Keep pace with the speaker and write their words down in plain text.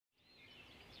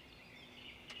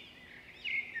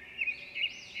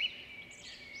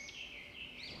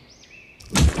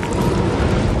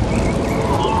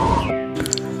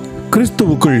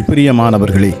கிறிஸ்துவுக்குள்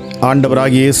பிரியமானவர்களே,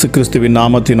 ஆண்டவராகிய இயேசு கிறிஸ்துவின்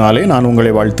நாமத்தினாலே நான்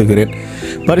உங்களை வாழ்த்துகிறேன்.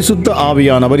 பரிசுத்த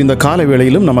ஆவியானவர் இந்த கால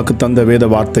வேளையிலும் நமக்கு தந்த வேத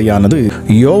வார்த்தையானது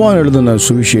யோவான் எழுதின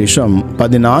சுவிசேஷம்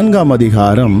 14ஆம்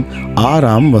அதிகாரம்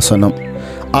 6ஆம் வசனம்.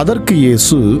 அதற்கு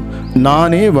இயேசு,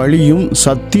 நானே வழியும்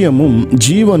சத்தியமும்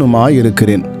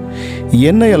ஜீவனுமாயிருக்கிறேன்,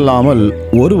 என்னை அல்லாமல்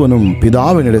ஒருவனும்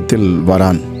பிதாவினிடத்தில்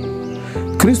வரான்.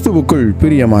 கிறிஸ்துவுக்குள்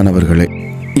பிரியமானவர்களே,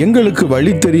 எங்களுக்கு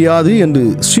வழி தெரியாது என்று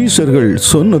சீஷர்கள்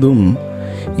சொன்னதும்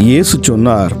இயேசு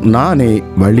சொன்னார், நானே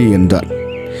வழி என்றார்.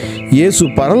 இயேசு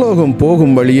பரலோகம்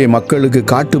போகும் வழியை மக்களுக்கு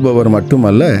காட்டுபவர்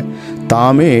மட்டுமல்ல,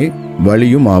 தாமே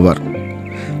வழியும் ஆவார்.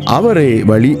 அவரே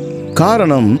வழி.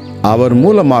 காரணம், அவர்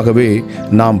மூலமாகவே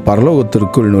நாம்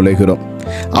பரலோகத்திற்குள் நுழைகிறோம்.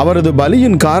 அவரது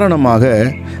பலியின் காரணமாக,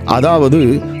 அதாவது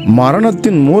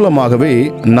மரணத்தின் மூலமாகவே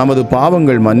நமது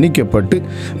பாவங்கள் மன்னிக்கப்பட்டு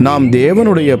நாம்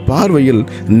தேவனுடைய பார்வையில்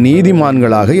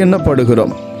நீதிமான்களாக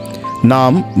எண்ணப்படுகிறோம்.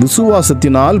 நாம்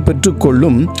விசுவாசத்தினால்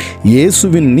பெற்றுக்கொள்ளும்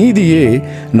இயேசுவின் நீதியே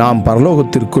நாம்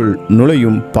பரலோகத்திற்குள்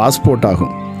நுழையும் பாஸ்போர்ட்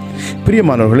ஆகும்.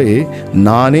 பிரியமானவர்களே,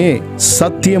 நானே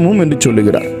சத்தியமும் என்று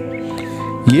சொல்லுகிறார்.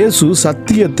 இயேசு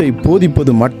சத்தியத்தை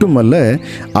போதிப்பது மட்டுமல்ல,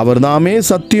 அவர்தாமே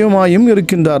சத்தியமாயும்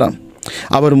இருக்கின்றாராம்.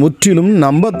 அவர் முற்றிலும்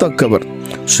நம்பத்தக்கவர்.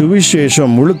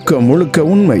 சுவிசேஷம் முழுக்க முழுக்க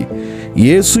உண்மை.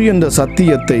 இயேசு என்ற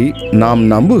சத்தியத்தை நாம்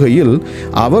நம்புகையில்,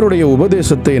 அவருடைய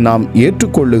உபதேசத்தை நாம்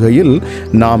ஏற்றுக்கொள்ளுகையில்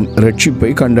நாம்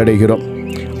இரட்சிப்பை கண்டடைகிறோம்.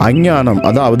 அஞ்ஞானம்,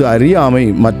 அதாவது அறியாமை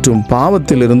மற்றும்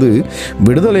பாவத்திலிருந்து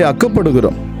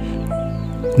விடுதலையாக்கப்படுகிறோம்.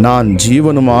 நான்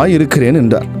ஜீவனுமாய் இருக்கிறேன்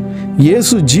என்றார்.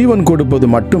 இயேசு ஜீவன் கொடுப்பது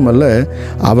மட்டுமல்ல,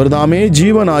 அவர்தாமே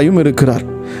ஜீவனாயும் இருக்கிறார்.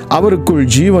 அவருக்குள்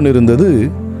ஜீவன் இருந்தது.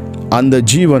 அந்த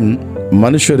ஜீவன்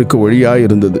மனுஷருக்கு ஒளியாய்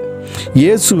இருந்தது.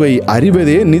 இயேசுவை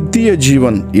அறிவதே நித்திய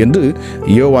ஜீவன் என்று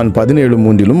யோவான்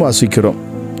 17:3 வாசிக்கிறோம்.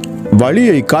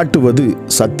 வழியை காட்டுவது,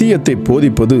 சத்தியத்தை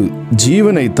போதிப்பது,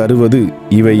 ஜீவனை தருவது,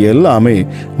 இவை எல்லாமே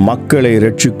மக்களை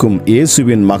ரட்சிக்கும்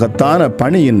இயேசுவின் மகத்தான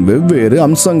பணியின் வெவ்வேறு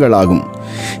அம்சங்களாகும்.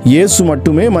 இயேசு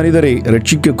மட்டுமே மனிதரை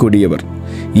ரட்சிக்கக்கூடியவர்.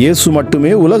 இயேசு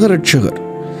மட்டுமே உலக ரட்சகர்.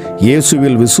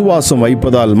 இயேசுவில் விசுவாசம்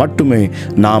வைப்பதால் மட்டுமே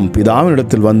நாம்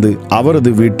பிதாவினிடத்தில் வந்து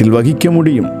அவரது வீட்டில் வகிக்க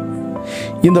முடியும்.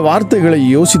 இந்த வார்த்தைகளை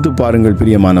யோசித்து பாருங்கள்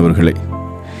பிரியமானவர்களே.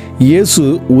 இயேசு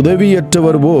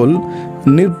உதவியற்றவர் போல்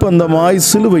நிர்பந்தமாய்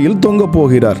சிலுவையில் தொங்கப்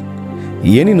போகிறார்.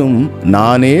 எனினும்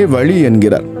நானே வழி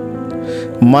என்கிறார்.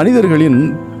 மனிதர்களின்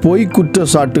பொய்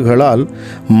குற்றச்சாட்டுகளால்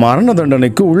மரண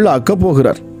தண்டனைக்கு உள்ளாக்கப்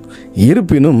போகிறார்.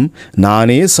 இருப்பினும்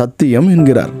நானே சத்தியம்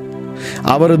என்கிறார்.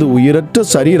 அவரது உயிரற்ற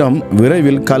சரீரம்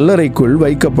விரைவில் கல்லறைக்குள்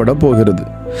வைக்கப்பட போகிறது.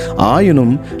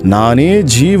 ஆயினும் நானே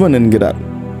ஜீவன் என்கிறார்.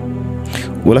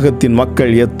 உலகத்தின்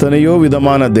மக்கள் எத்தனையோ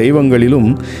விதமான தெய்வங்களிலும்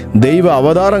தெய்வ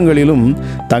அவதாரங்களிலும்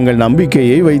தங்கள்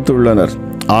நம்பிக்கையை வைத்துள்ளனர்.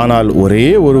 ஆனால் ஒரே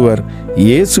ஒருவர்,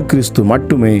 இயேசு கிறிஸ்து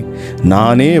மட்டுமே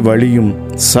நானே வழியும்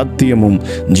சத்தியமும்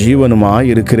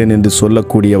ஜீவனுமாயிருக்கிறேன் என்று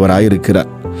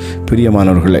சொல்லக்கூடியவராயிருக்கிறார்.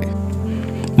 பிரியமானவர்களே,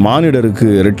 மானிடருக்கு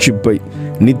இரட்சிப்பை,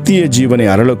 நித்திய ஜீவனை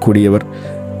அருளக்கூடியவர்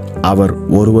அவர்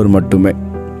ஒருவர் மட்டுமே.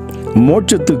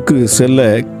 மோட்சத்துக்கு செல்ல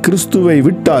கிறிஸ்துவை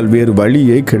விட்டால் வேறு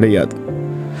வழியே கிடையாது.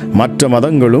 மற்ற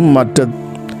மதங்களும் மற்ற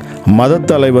மத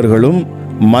தலைவர்களும்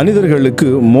மனிதர்களுக்கு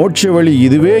மோட்ச வழி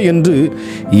இதுவே என்று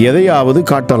எதையாவது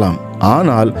காட்டலாம்.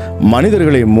 ஆனால்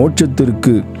மனிதர்களை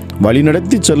மோட்சத்திற்கு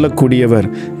வழிநடத்தி செல்லக்கூடியவர்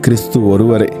கிறிஸ்து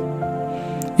ஒருவரே.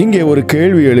 இங்கே ஒரு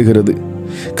கேள்வி எழுகிறது.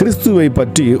 கிறிஸ்துவை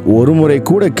பற்றி ஒரு முறை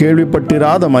கூட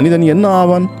கேள்விப்பட்டிராத மனிதன் என்ன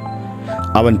ஆவான்?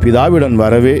 அவன் பிதாவிடம்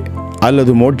வரவே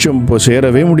அல்லது மோட்சம்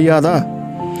சேரவே முடியாதா?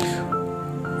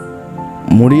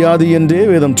 முடியாது என்றே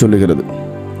வேதம் சொல்லுகிறது.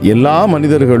 எல்லா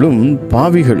மனிதர்களும்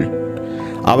பாவிகள்.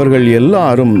 அவர்கள்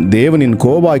எல்லாரும் தேவனின்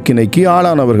கோபாக்கினைக்கு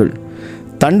ஆளானவர்கள்,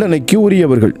 தண்டனைக்கு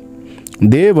உரியவர்கள்.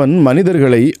 தேவன்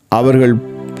மனிதர்களை அவர்கள்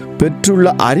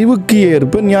பெற்றுள்ள அறிவுக்கு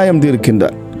ஏற்ப நியாயம்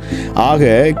தீர்க்கின்றார்.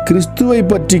 ஆக கிறிஸ்துவை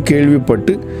பற்றி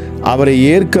கேள்விப்பட்டு அவரை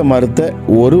ஏற்க மறுத்த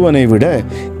ஒருவனை விட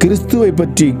கிறிஸ்துவை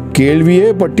பற்றி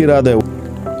கேள்வியே பட்டிராத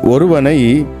ஒருவனை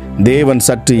தேவன்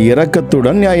சற்று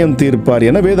இரக்கத்துடன் நியாயம் தீர்ப்பார்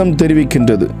என வேதம்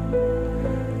தெரிவிக்கின்றது.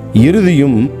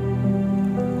 இறுதியும்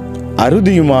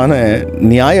அறுதியுமான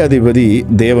நியாயாதிபதி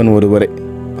தேவன் ஒருவரே.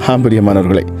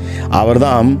 பிரியமானவர்களே,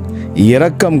 அவர்தாம்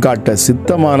இரக்கம் காட்ட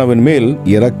சித்தமானவன் மேல்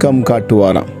இரக்கம்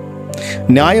காட்டுவாராம்.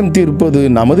 நியாயம் தீர்ப்பது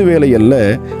நமது வேலை அல்ல.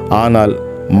 ஆனால்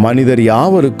மனிதர்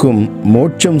யாவருக்கும்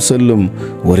மோட்சம் செல்லும்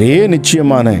ஒரே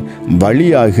நிச்சயமான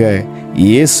வழியாக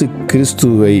இயேசு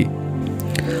கிறிஸ்துவை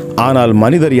ஆனால்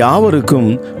மனிதர்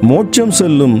யாவருக்கும் மோட்சம்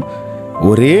செல்லும்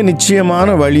ஒரே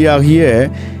நிச்சயமான வழியாகிய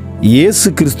இயேசு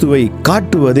கிறிஸ்துவை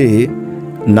காட்டுவதே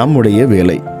நம்முடைய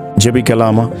வேலை.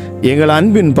 ஜெபிக்கலாமா? எங்கள்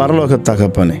அன்பின் பரலோக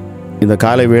தகப்பனே, இந்த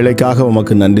காலை வேளைக்காக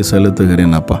உமக்கு நன்றி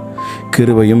செலுத்துகிறேன் அப்பா.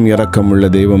 கிருபையும் இரக்கமுள்ள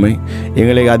தெய்வமே,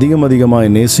 எங்களை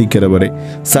அதிகமாய் நேசிக்கிறவரே,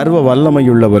 சர்வ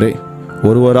வல்லமையுள்ளவரே,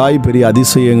 ஒருவராய் பெரிய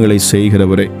அதிசயங்களை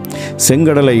செய்கிறவரே,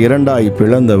 செங்கடலை இரண்டாய்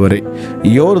பிளந்தவரே,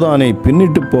 யோர்தானை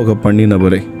பின்னிட்டு போக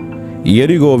பண்ணினவரே,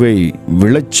 எரிகோவை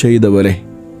விழச் செய்தவரே,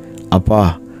 அப்பா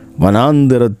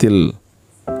வனாந்திரத்தில்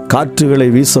காற்றுகளை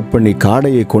வீசப்பண்ணி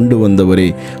காடையை கொண்டு வந்தவரே,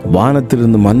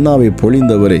 வானத்திலிருந்து மன்னாவை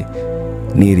பொழிந்தவரே,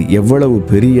 நீர் எவ்வளவு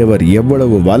பெரியவர்,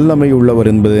 எவ்வளவு வல்லமை உள்ளவர்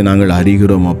என்பதை நாங்கள்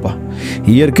அறிகிறோம். அப்பா,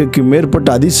 இயற்கைக்கு மேற்பட்ட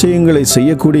அதிசயங்களை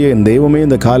செய்யக்கூடிய என் தெய்வமே,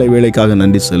 இந்த காலை வேளைக்காக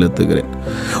நன்றி செலுத்துகிறேன்.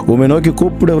 உம்மை நோக்கி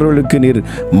கூப்பிடுவர்களுக்கு நீர்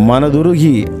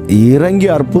மனதுருகி இறங்கி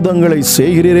அற்புதங்களை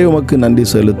செய்கிறீரே, உமக்கு நன்றி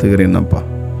செலுத்துகிறேன். அப்பா,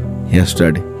 எஸ்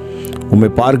டாடி,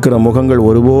 உம்மை பார்க்கிற முகங்கள்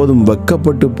ஒருபோதும்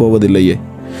வெட்கப்பட்டு போவதில்லையே.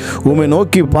 உம்மை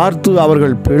நோக்கி பார்த்து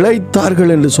அவர்கள்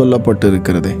பிழைத்தார்கள் என்று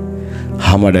சொல்லப்பட்டிருக்கிறதே.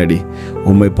 ஆமாடாடி,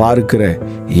 உம்மை பார்க்கிற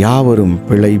யாவரும்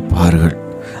பிழைப்பார்கள்.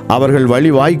 அவர்கள்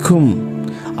வழி வாய்க்கும்,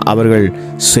 அவர்கள்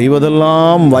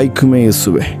செய்வதெல்லாம் வாய்க்குமே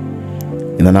இயேசுவே.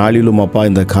 இந்த நாளிலும் அப்பா,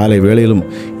 இந்த காலை வேளையிலும்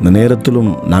இந்த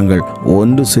நேரத்திலும் நாங்கள்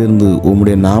ஒன்று சேர்ந்து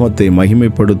உம்முடைய நாமத்தை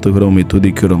மகிமைப்படுத்துகிறோம்,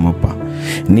 துதிக்கிறோம். அப்பா,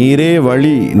 நீரே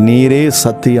வழி, நீரே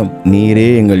சத்தியம், நீரே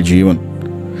எங்கள் ஜீவன்.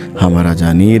 ஆமாராஜா,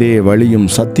 நீரே வழியும்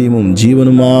சத்தியமும்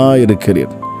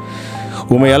ஜீவனுமாயிருக்கிறீர்.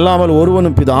 உம்மை அல்லாமல்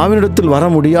ஒருவனும் பிதாவினிடத்தில் வர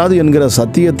முடியாது என்கிற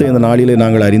சத்தியத்தை இந்த நாளிலே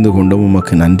நாங்கள் அறிந்து கொண்டோம்.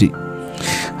 உமக்கு நன்றி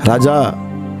ராஜா.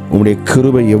 உம்முடைய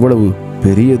கிருபை எவ்வளவு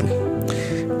பெரியது,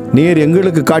 நீர்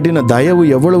எங்களுக்கு காட்டின தயவு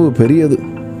எவ்வளவு பெரியது.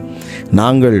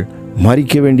 நாங்கள்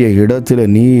மரிக்க வேண்டிய இடத்தில்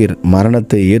நீர்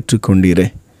மரணத்தை ஏற்றுக்கொண்டீரே.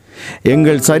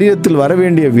 எங்கள் சரீரத்தில் வர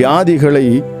வேண்டிய வியாதிகளை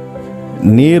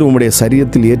நீர் உம்முடைய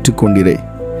சரீரத்தில் ஏற்றுக்கொண்டீரே.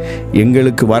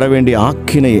 எங்களுக்கு வர வேண்டிய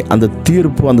ஆக்கினை, அந்த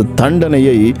தீர்ப்பு, அந்த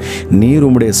தண்டனையை நீர்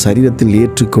உம்முடைய சரீரத்தில்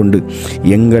ஏற்றுக்கொண்டு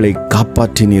எங்களை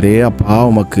காப்பாற்றினீரே. அப்பா,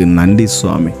 உமக்கு நன்றி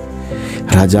சுவாமி.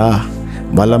 ராஜா,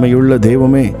 வல்லமையுள்ள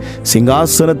தெய்வமே,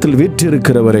 சிங்காசனத்தில்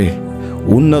வீற்றிருக்கிறவரே,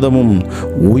 உன்னதமும்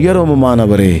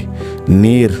உயரமுமானவரே,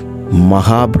 நீர்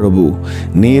மகாபிரபு,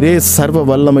 நீரே சர்வ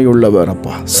வல்லமையுள்ளவர்.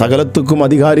 அப்பா, சகலத்துக்கும்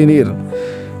அதிகாரி நீர்.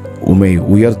 உம்மை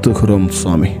உயர்த்துகிறோம்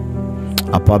சுவாமி.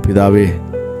 அப்பா பிதாவே,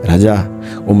 ராஜா,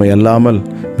 உம்மை அல்லாமல்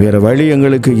வேறு வழி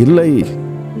எங்களுக்கு இல்லை.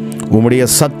 உம்முடைய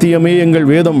சத்தியமே எங்கள்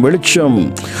வேதம் வெளிச்சம்.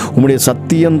 உம்முடைய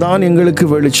சத்தியம்தான் எங்களுக்கு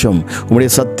வெளிச்சம்.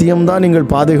 உம்முடைய சத்தியம்தான்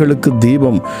எங்கள் பாதைகளுக்கு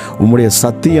தீபம். உம்முடைய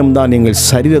சத்தியம்தான் எங்கள்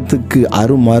சரீரத்துக்கு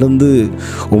அருமருந்து.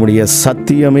 உம்முடைய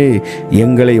சத்தியமே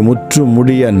எங்களை முற்றும்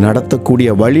முடிய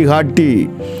நடத்தக்கூடிய வழிகாட்டி.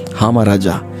 ஆமா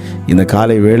ராஜா, இந்த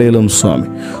காலை வேளையிலும் சுவாமி,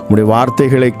 உம்முடைய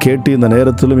வார்த்தைகளை கேட்டு இந்த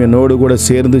நேரத்திலும் என்னோடு கூட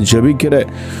சேர்ந்து ஜெபிக்கிற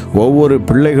ஒவ்வொரு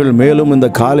பிள்ளைகள் மேலும் இந்த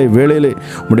காலை வேளையிலே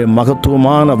உம்முடைய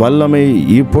மகத்துவமான வல்லமை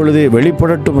இப்பொழுதே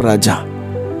வெளிப்படட்டும் ராஜா.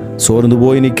 சோர்ந்து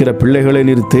போய் நிற்கிற பிள்ளைகளை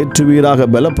நீர் தேற்றுவீராக,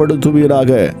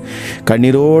 பலப்படுத்துவீராக.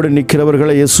 கண்ணீரோடு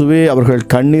நிற்கிறவர்களை இயேசுவே, அவர்கள்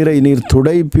கண்ணீரை நீர்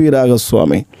துடைப்பீராக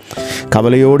சுவாமி.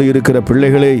 கவலையோடு இருக்கிற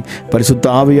பிள்ளைகளை பரிசுத்த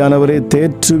ஆவியானவரே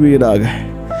தேற்றுவீராக.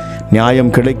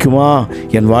 நியாயம் கிடைக்குமா,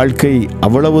 என் வாழ்க்கை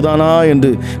அவ்வளவுதானா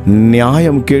என்று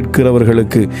நியாயம்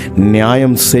கேட்கிறவர்களுக்கு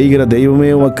நியாயம் செய்கிற தெய்வமே,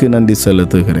 உமக்கு நன்றி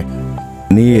செலுத்துகிறேன்.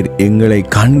 நீர் எங்களை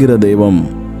காண்கிற தெய்வம்,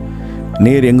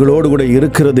 நீர் எங்களோடு கூட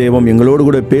இருக்கிற தெய்வம், எங்களோடு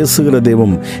கூட பேசுகிற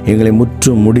தெய்வம், எங்களை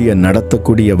முற்றும் முடிய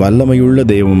நடத்தக்கூடிய வல்லமையுள்ள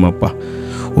தெய்வம். அப்பா,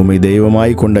 உம்மை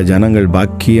தெய்வமாய் கொண்ட ஜனங்கள்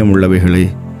பாக்கியம் உள்ளவைகளே.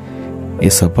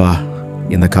 ஏசப்பா,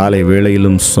 இந்த காலை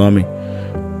வேளையிலும் சுவாமி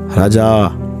ராஜா,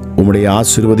 உம்முடைய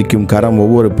ஆசீர்வதிக்கும் கரம்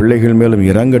ஒவ்வொரு பிள்ளைகள் மேலும்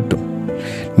இறங்கட்டும்.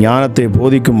 ஞானத்தை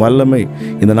போதிக்கும் வல்லமை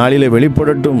இந்த நாளிலே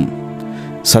வெளிப்படட்டும்.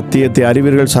 சத்தியத்தை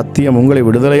அறிவீர்கள், சத்தியம் உங்களை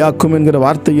விடுதலையாக்கும் என்கிற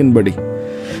வார்த்தையின்படி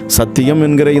சத்தியம்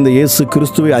என்கிற இந்த இயேசு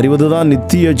கிறிஸ்துவை அறிவதுதான்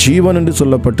நித்திய ஜீவன் என்று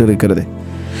சொல்லப்பட்டிருக்கிறது.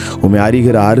 உம்மை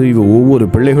அறிகிற அறிவு ஒவ்வொரு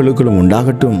பிள்ளைகளுக்கும்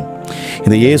உண்டாகட்டும்.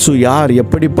 இந்த இயேசு யார்,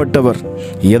 எப்படிப்பட்டவர்,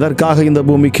 எதற்காக இந்த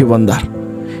பூமிக்கு வந்தார்,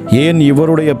 ஏன்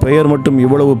இவருடைய பெயர் மட்டும்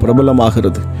இவ்வளவு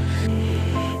பிரபலமாகிறது,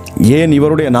 ஏன்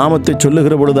இவருடைய நாமத்தை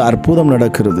சொல்லுகிற பொழுது அற்புதம்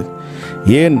நடக்கிறது,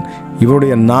 ஏன்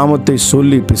இவருடைய நாமத்தை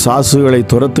சொல்லி பிசாசுகளை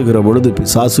துரத்துகிற பொழுது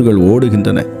பிசாசுகள்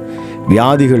ஓடுகின்றன,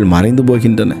 வியாதிகள் மறைந்து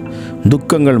போகின்றன,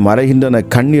 துக்கங்கள் மறைகின்றன,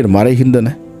 கண்ணீர் மறைகின்றன.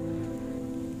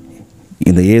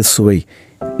 இந்த இயேசுவை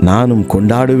நானும்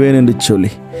கொண்டாடுவேன் என்று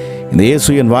சொல்லி, இந்த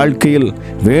இயேசு என் வாழ்க்கையில்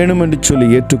வேணும் என்று சொல்லி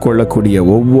ஏற்றுக்கொள்ளக்கூடிய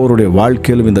ஒவ்வொருடைய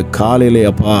வாழ்க்கையிலும் இந்த காலையிலே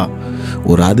அப்பா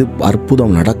ஒரு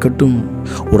அற்புதம் நடக்கட்டும்,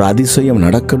 ஒரு அதிசயம்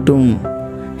நடக்கட்டும்.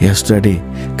 எஸ்டடி,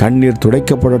 கண்ணீர்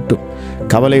துடைக்கப்படட்டும்,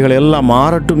 கவலைகள் எல்லாம்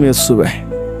மாறட்டும். இயேசுவே,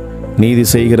 நீதி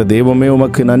செய்கிற தெய்வமே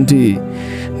உமக்கு நன்றி.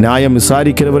 நியாயம்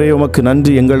விசாரிக்கிறவரே உமக்கு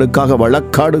நன்றி. எங்களுக்காக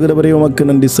வழக்காடுகிறவரே உமக்கு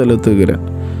நன்றி செலுத்துகிறேன்.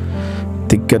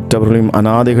 திக்கற்றவர்களையும்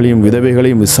அநாதைகளையும்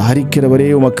விதவைகளையும் விசாரிக்கிறவரே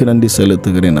உமக்கு நன்றி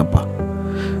செலுத்துகிறேன். அப்பா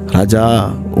ராஜா,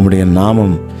 உம்முடைய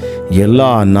நாமம் எல்லா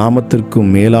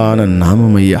நாமத்திற்கும் மேலான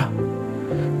நாமம் ஐயா.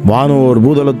 வானோர்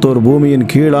பூதலத்தோர் பூமியின்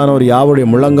கீழானோர் யாவுடைய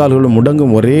முழங்கால்களும்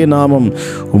முடங்கும் ஒரே நாமம்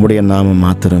உம்முடைய நாமம்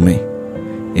மாத்திரமே.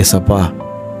 ஏசப்பா,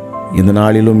 இந்த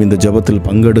நாளிலும் இந்த ஜெபத்தில்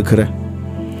பங்கெடுக்கிற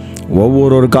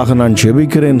ஒவ்வொருவருக்காக நான்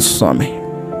ஜெபிக்கிறேன் சுவாமி.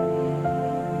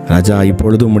 ராஜா,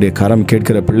 இப்பொழுது உம்முடைய கரம்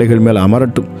கேட்கிற பிள்ளைகள் மேல்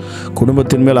அமரட்டும்,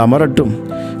 குடும்பத்தின் மேல் அமரட்டும்.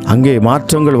 அங்கே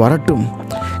மாற்றங்கள் வரட்டும்.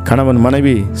 கணவன்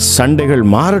மனைவி சண்டைகள்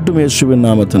மாறட்டும் இயேசுவின்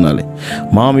நாமத்தினாலே.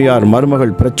 மாமியார்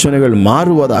மருமகள் பிரச்சனைகள்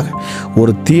மாறுவதாக,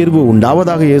 ஒரு தீர்வு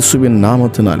உண்டாவதாக இயேசுவின்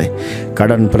நாமத்தினாலே.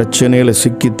 கடன் பிரச்சனையில்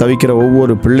சிக்கி தவிக்கிற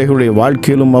ஒவ்வொரு பிள்ளைகளுடைய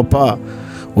வாழ்க்கையிலும் அப்பா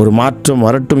ஒரு மாற்றம்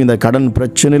வரட்டும். இந்த கடன்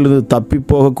பிரச்சனையிலிருந்து தப்பி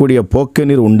போகக்கூடிய போக்கை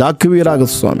நீர் உண்டாக்குவீராக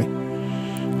சுவாமி.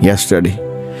 Yes daddy.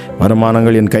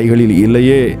 வருமானங்கள் என் கைகளில்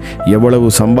இல்லையே, எவ்வளவு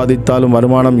சம்பாதித்தாலும்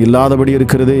வருமானம் இல்லாதபடி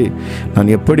இருக்கிறதே,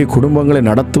 நான் எப்படி குடும்பங்களை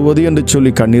நடத்துவது என்று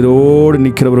சொல்லி கண்ணீரோடு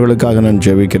நிற்கிறவர்களுக்காக நான்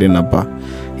ஜெபிக்கிறேன் அப்பா.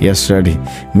 Yes daddy.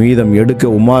 மீதம் எடுக்க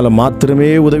உம்மால மாத்திரமே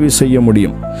உதவி செய்ய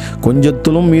முடியும்.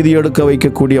 கொஞ்சத்திலும் மீதி எடுக்க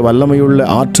வைக்கக்கூடிய வல்லமையுள்ள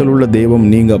ஆற்றலுள்ள தெய்வம்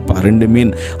நீங்க அப்பா. 2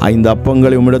 மீன் 5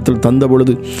 அப்பங்களை உம்மிடத்தில் தந்த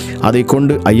பொழுது அதை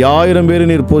கொண்டு 5000 பேரை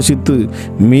நீர் போஷித்து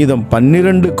மீதம்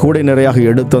 12 கூடை நிறையாக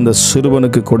எடுத்து அந்த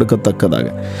சிறுவனுக்கு கொடுக்கத்தக்கதாக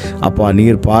அப்பா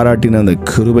நீர் பாராட்டின அந்த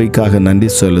கிருபைக்காக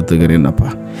நன்றி செலுத்துகிறேன் அப்பா.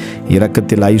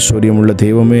 இரக்கத்தில் ஐஸ்வர்யம் உள்ள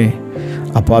தெய்வமே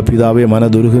அப்பா பிதாவே,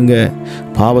 மனதுருகுங்க.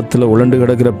 பாவத்தில் உழண்டு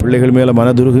கிடக்கிற பிள்ளைகள் மேலே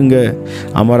மனதுருகுங்க.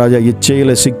 அமராஜா,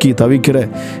 இச்சையில் சிக்கி தவிக்கிற,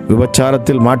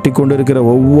 விபச்சாரத்தில் மாட்டிக்கொண்டு இருக்கிற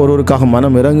ஒவ்வொருவருக்காக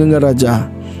மனம் இறங்குங்க ராஜா.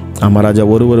 அமராஜா,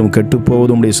 ஒருவரும்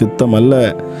கெட்டுப்போவது உம்முடைய சித்தம் அல்ல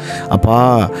அப்பா.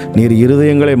 நீர்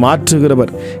இருதயங்களை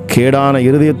மாற்றுகிறவர், கேடான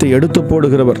இருதயத்தை எடுத்து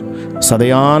போடுகிறவர்,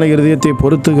 சதையான இருதயத்தை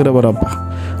பொருத்துகிறவர் அப்பா.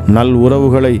 நல்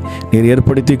உறவுகளை நீர்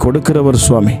ஏற்படுத்தி கொடுக்கிறவர்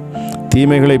சுவாமி.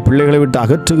 தீமைகளை பிள்ளைகளை விட்டு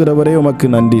அகற்றுகிறவரே உமக்கு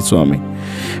நன்றி சுவாமி.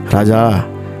 ராஜா,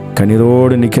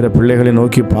 கண்ணீரோடு நிற்கிற பிள்ளைகளை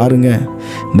நோக்கி பாருங்க.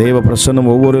 தெய்வ பிரசன்னம்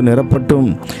ஒவ்வொரு நிரப்பட்டும்.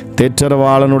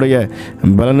 தேற்றரவாளனுடைய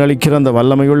பலனளிக்கிற அந்த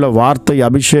வல்லமையுள்ள வார்த்தை,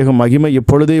 அபிஷேகம், மகிமை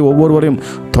இப்பொழுதே ஒவ்வொருவரையும்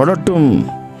தொடட்டும்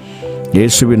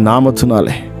இயேசுவின்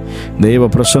நாமத்தினாலே. தெய்வ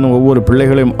பிரசன்னம் ஒவ்வொரு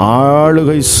பிள்ளைகளையும்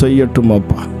ஆளுகை செய்யட்டும்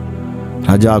அப்பா.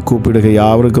 ராஜா, கூப்பிடுக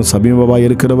யாவருக்கும் சமீபமாய்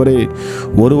இருக்கிறவரே,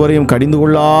 ஒருவரையும் கடிந்து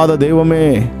கொள்ளாத தெய்வமே,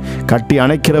 கட்டி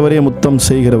அணைக்கிறவரே, முத்தம்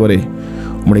செய்கிறவரே,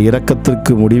 உம்முடைய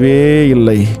இரக்கத்திற்கு முடிவே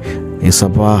இல்லை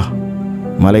ஏசப்பா.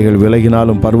 மலைகள்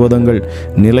விலகினாலும் பர்வதங்கள்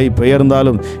நிலை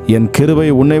பெயர்ந்தாலும் என் கிருபை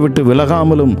உன்னை விட்டு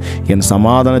விலகாமலும் என்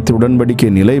சமாதானத்தை உடன்படிக்கை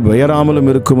நிலை பெயராமலும்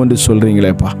இருக்கும் என்று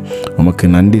சொல்கிறீங்களேப்பா. உமக்கு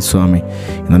நன்றி சுவாமி.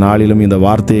 இந்த நாளிலும் இந்த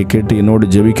வார்த்தையை கேட்டு என்னோடு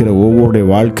ஜெபிக்கிற ஒவ்வொருடைய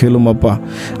வாழ்க்கையிலும் அப்பா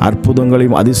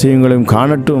அற்புதங்களையும் அதிசயங்களையும்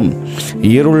காணட்டும்.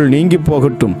 இருள் நீங்கி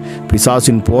போகட்டும்.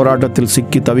 பிசாசின் போராட்டத்தில்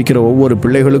சிக்கி தவிக்கிற ஒவ்வொரு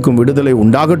பிள்ளைகளுக்கும் விடுதலை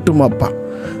உண்டாகட்டும் அப்பா.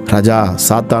 ராஜா,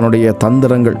 சாத்தானுடைய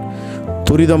தந்திரங்கள்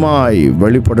துரிதமாய்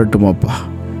வெளிப்படட்டும் அப்பா.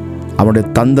 அவனுடைய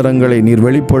தந்திரங்களை நீர்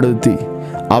வெளிப்படுத்தி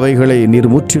அவைகளை நீர்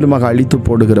முற்றிலுமாக அழித்து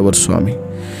போடுகிறவர் சுவாமி.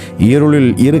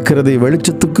 இருளில் இருக்கிறதை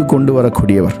வெளிச்சத்துக்கு கொண்டு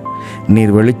வரக்கூடியவர்.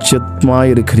 நீர் வெளிச்சமாக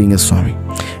இருக்கிறீங்க சுவாமி.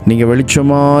 நீங்கள்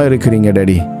வெளிச்சமாக இருக்கிறீங்க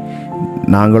டாடி.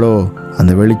 நாங்களோ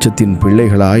அந்த வெளிச்சத்தின்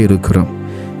பிள்ளைகளாக இருக்கிறோம்.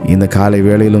 இந்த காலை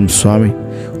வேளையிலும் சுவாமி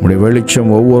உங்களுடைய வெளிச்சம்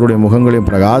ஒவ்வொருடைய முகங்களையும்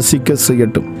பிரகாசிக்க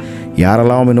செய்யட்டும்.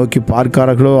 யாரெல்லாம் நோக்கி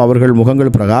பார்க்கிறார்களோ அவர்கள்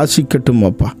முகங்கள் பிரகாசிக்கட்டும்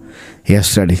அப்பா.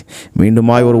 Yes daddy.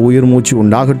 மீண்டுமாய் ஒரு உயிர் மூச்சு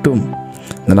உண்டாகட்டும்.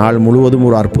 இந்த நாள் முழுவதும்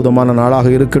ஒரு அற்புதமான நாளாக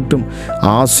இருக்கட்டும்.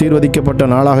 ஆசீர்வதிக்கப்பட்ட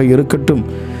நாளாக இருக்கட்டும்.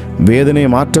 வேதனையை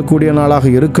மாற்றக்கூடிய நாளாக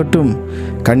இருக்கட்டும்.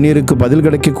 கண்ணீருக்கு பதில்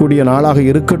கிடைக்கக்கூடிய நாளாக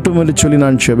இருக்கட்டும் என்று சொல்லி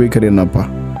நான் ஜெபிக்கிறேன் அப்பா.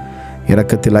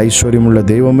 இரக்கத்தில் ஐஸ்வர்யம் உள்ள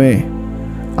தெய்வமே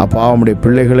அப்பா, உம்முடைய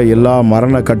பிள்ளைகளை எல்லா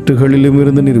மரண கட்டுகளிலும்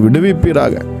இருந்து நீர்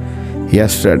விடுவிப்பீராக.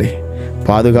 Yes daddy.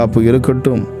 பாதுகாப்பு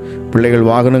இருக்கட்டும். பிள்ளைகள்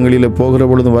வாகனங்களில் போகிற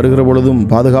பொழுதும் வருகிற பொழுதும்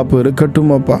பாதுகாப்பு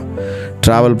இருக்கட்டும் அப்பா.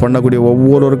 ட்ராவல் பண்ணக்கூடிய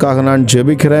ஒவ்வொருவருக்காக நான்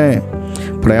ஜெபிக்கிறேன்.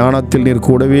 பிரயாணத்தில் நீர்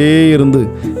கூடவே இருந்து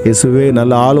இயேசுவே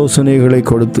நல்ல ஆலோசனைகளை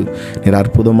கொடுத்து நீர்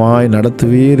அற்புதமாய்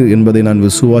நடத்துவீர் என்பதை நான்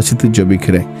விசுவாசித்து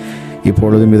ஜெபிக்கிறேன்.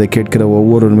 இப்பொழுதும் இதை கேட்கிற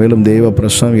ஒவ்வொரு மேலும் தெய்வ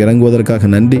பிரசனம் இறங்குவதற்காக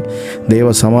நன்றி. தெய்வ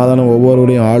சமாதானம்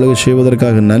ஒவ்வொருவரையும் ஆளுகை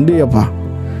செய்வதற்காக நன்றி அப்பா.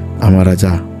 ஆமாம்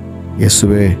ராஜா.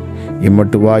 இயேசுவே,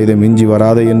 இம்மட்டு வா, இதை மிஞ்சி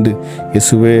வராதே என்று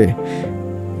இயேசுவே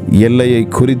எல்லையை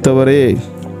குறித்தவரே,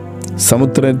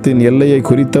 சமுத்திரத்தின் எல்லையை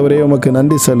குறித்தவரே உமக்கு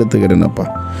நன்றி செலுத்துகிறேன் அப்பா.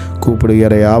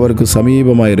 கூப்பிடுகிற யாவருக்கும்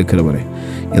சமீபமாக இருக்கிறவரே,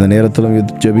 இந்த நேரத்திலும்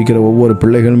ஜெபிக்கிற ஒவ்வொரு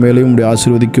பிள்ளைகள் மேலேயும் உடைய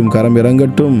ஆசீர்வதிக்கும் கரம்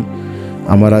இறங்கட்டும்.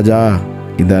 அமராஜா,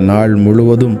 இந்த நாள்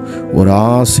முழுவதும் ஒரு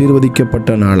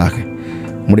ஆசீர்வதிக்கப்பட்ட நாளாக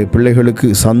உடைய பிள்ளைகளுக்கு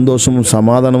சந்தோஷமும்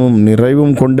சமாதானமும்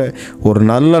நிறைவும் கொண்ட ஒரு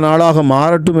நல்ல நாளாக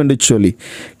மாறட்டும் என்று சொல்லி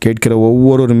கேட்கிற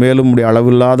ஒவ்வொரு மேலும் உடைய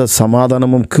அளவில்லாத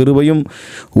சமாதானமும் கிருபையும்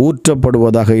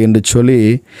ஊற்றப்படுவதாக என்று சொல்லி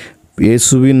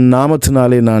இயேசுவின்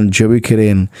நாமத்தினாலே நான்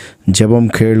ஜெபிக்கிறேன். ஜெபம்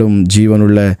கேளும்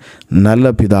ஜீவனுள்ள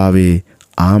நல்ல பிதாவே.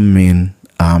 ஆமேன்,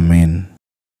 ஆமேன்.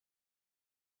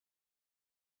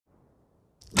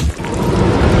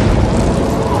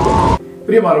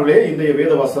 பிரியமானவர்களே, இன்றைய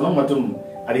வேத வசனம் மற்றும்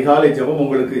அதிகாலை ஜெபம்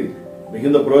உங்களுக்கு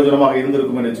மிகுந்த பிரயோஜனமாக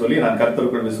இருந்திருக்கும் என்று சொல்லி நான்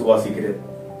கர்த்தருக்குள் விசுவாசிக்கிறேன்.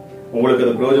 உங்களுக்கு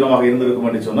அது பிரயோஜனமாக இருந்திருக்கும்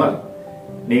என்று சொன்னால்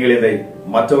நீங்கள் இதை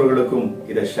மற்றவர்களுக்கும்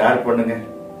இதை ஷேர் பண்ணுங்க.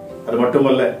 அது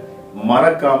மட்டுமல்ல,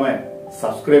 மறக்காம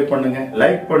சப்ஸ்கிரைப் பண்ணுங்க,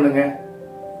 லைக் பண்ணுங்க,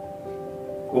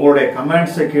 உங்களுடைய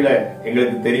கமெண்ட்ஸை கீழே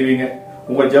எங்களுக்கு தெரிவிங்க,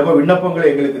 உங்கள் ஜெப விண்ணப்பங்களை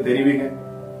எங்களுக்கு தெரிவிங்க.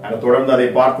 நாங்கள் தொடர்ந்து அதை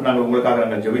பார்த்து நாங்கள் உங்களுக்காக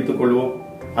நாங்கள் ஜெபித்துக் கொள்வோம்.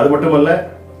 அது மட்டுமல்ல,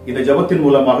 இந்த ஜெபத்தின்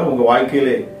மூலமாக உங்க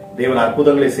வாழ்க்கையிலே தேவன்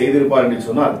அற்புதங்களை செய்திருப்பார் என்று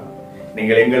சொன்னால்,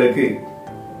 நீங்கள் எங்களுக்கு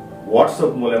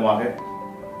வாட்ஸ்அப் மூலமாக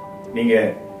நீங்க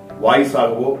வாய்ஸ்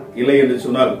ஆகவோ இல்லை என்று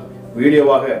சொன்னால்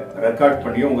வீடியோவாக ரெக்கார்ட்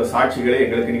பண்ணியோ உங்க சாட்சிகளை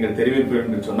எங்களுக்கு நீங்கள் தெரிவிப்பீர்கள்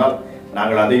என்று சொன்னால்,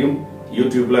 நாங்கள் அதையும்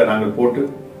யூடியூப்ல நாங்கள் போட்டு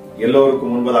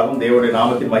எல்லோருக்கும் முன்பதாகவும் தேவனுடைய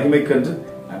நாமத்தின் மகிமைக்கென்று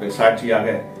நாங்கள்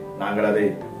சாட்சியாக நாங்கள் அதை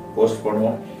போஸ்ட்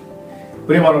பண்ணுவோம்.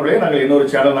 பிரியமானவர்களே, நாங்கள் இன்னொரு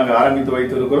சேனல் நாங்கள் ஆரம்பித்து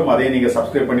வைத்திருக்கிறோம். அதை நீங்க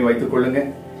சப்ஸ்கிரைப் பண்ணி வைத்துக் கொள்ளுங்க.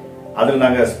 அதில்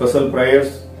நாங்கள் ஸ்பெஷல்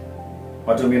பிரேயர்ஸ்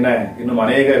மற்றும் இன்னும்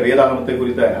அநேக வேதாகமத்தை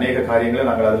குறித்த அநேக காரியங்களை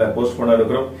நாங்கள் அதில் போஸ்ட் பண்ண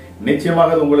இருக்கிறோம்.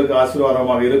 நிச்சயமாக அது உங்களுக்கு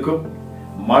ஆசீர்வாதமாக இருக்கும்.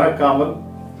 மறக்காமல்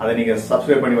அதை நீங்க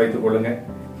சப்ஸ்கிரைப் பண்ணி வைத்துக் கொள்ளுங்க.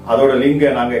 அதோட லிங்கை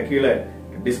நாங்க கீழே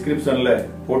டிஸ்கிரிப்ஷன்ல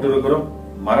போட்டிருக்கிறோம்.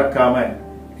 மறக்காம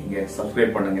நீங்க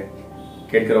சப்ஸ்கிரைப் பண்ணுங்க.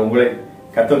 கேட்கிற உங்களை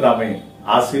கர்த்தர் தாமே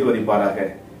ஆசீர்வதிப்பாராக.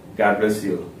 God bless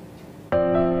you.